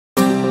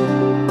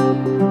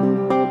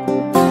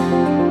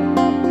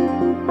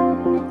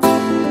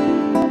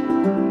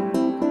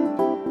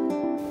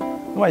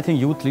No, I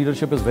think youth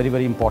leadership is very,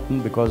 very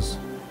important because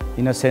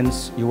in a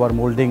sense you are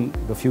molding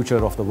the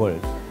future of the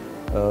world.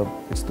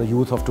 It's the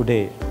youth of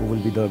today who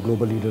will be the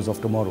global leaders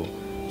of tomorrow.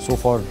 So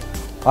for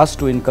us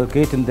to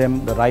inculcate in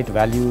them the right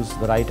values,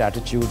 the right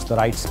attitudes, the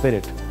right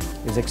spirit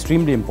is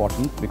extremely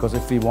important, because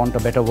if we want a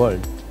better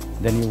world,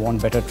 then you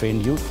want better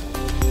trained youth.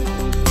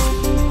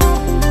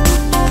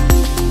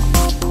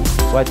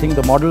 So I think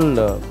the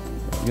model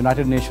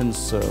United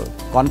Nations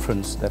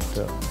conference that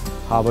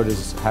Harvard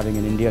is having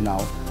in India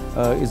now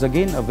is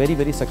again a very,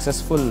 very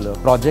successful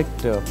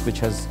project which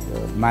has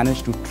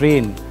managed to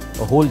train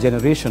a whole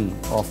generation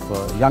of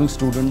young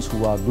students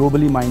who are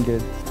globally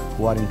minded,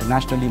 who are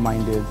internationally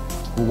minded,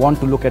 who want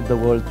to look at the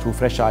world through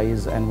fresh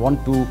eyes and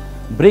want to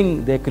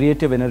bring their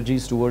creative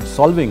energies towards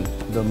solving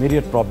the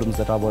myriad problems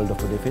that our world of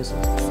today faces.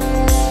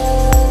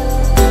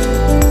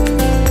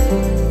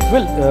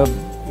 Well,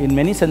 in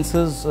many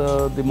senses,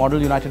 the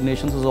Model United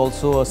Nations is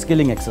also a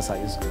skilling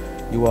exercise.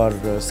 You are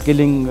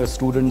skilling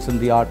students in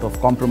the art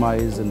of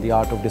compromise, in the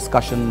art of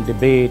discussion,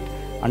 debate,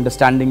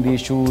 understanding the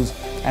issues,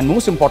 and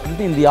most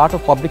importantly in the art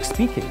of public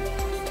speaking.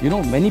 You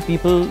know, many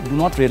people do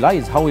not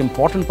realize how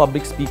important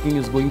public speaking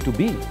is going to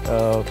be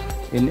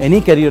in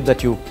any career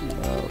that you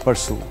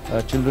pursue.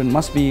 Children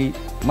must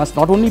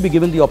not only be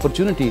given the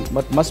opportunity,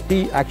 but must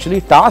be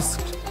actually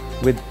tasked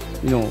with,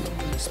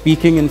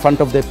 speaking in front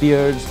of their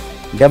peers,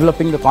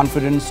 developing the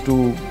confidence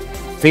to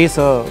face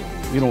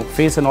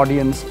an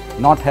audience,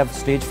 not have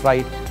stage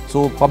fright.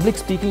 So public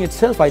speaking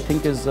itself, I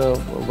think, is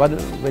one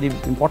very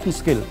important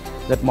skill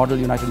that Model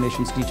United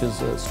Nations teaches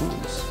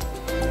students.